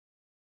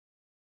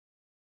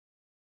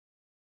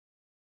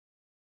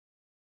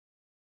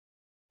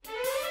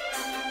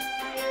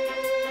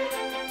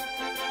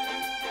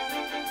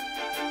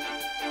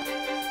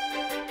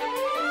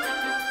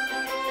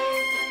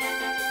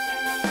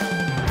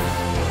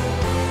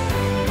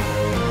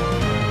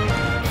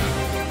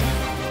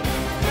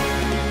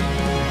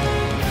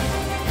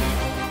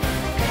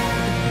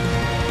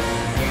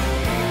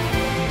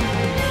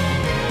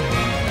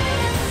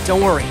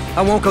Don't worry,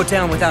 I won't go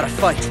down without a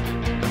fight.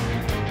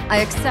 I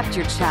accept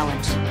your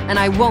challenge, and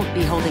I won't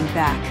be holding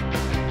back.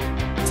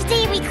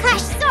 Today we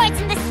clash swords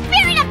in the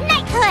spirit of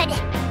knighthood!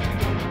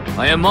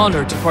 I am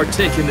honored to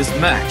partake in this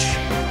match.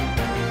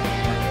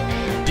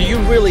 Do you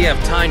really have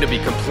time to be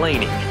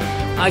complaining?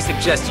 I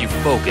suggest you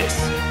focus.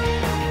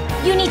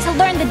 You need to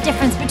learn the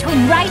difference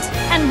between right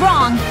and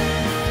wrong.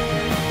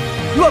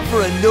 You up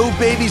for a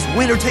no-babies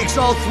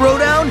winner-takes-all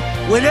throwdown?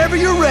 Whenever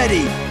you're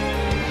ready!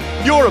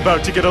 You're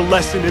about to get a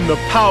lesson in the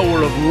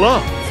power of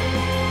love.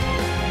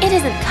 It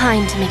isn't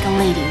kind to make a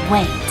lady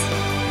wait.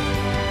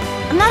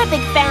 I'm not a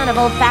big fan of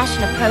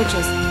old-fashioned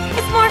approaches.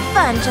 It's more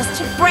fun just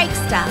to break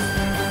stuff.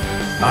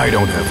 I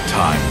don't have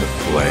time to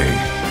play.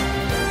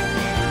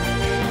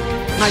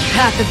 My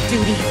path of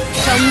duty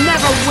shall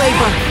never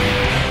waver.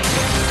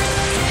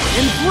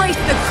 Embrace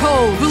the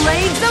cold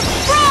blades of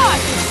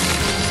frost!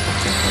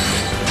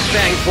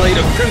 Fang blade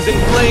of crimson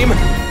flame!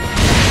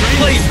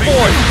 Blaze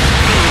forth!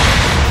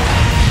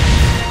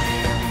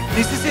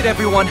 This is it,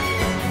 everyone.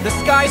 The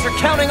skies are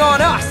counting on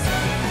us!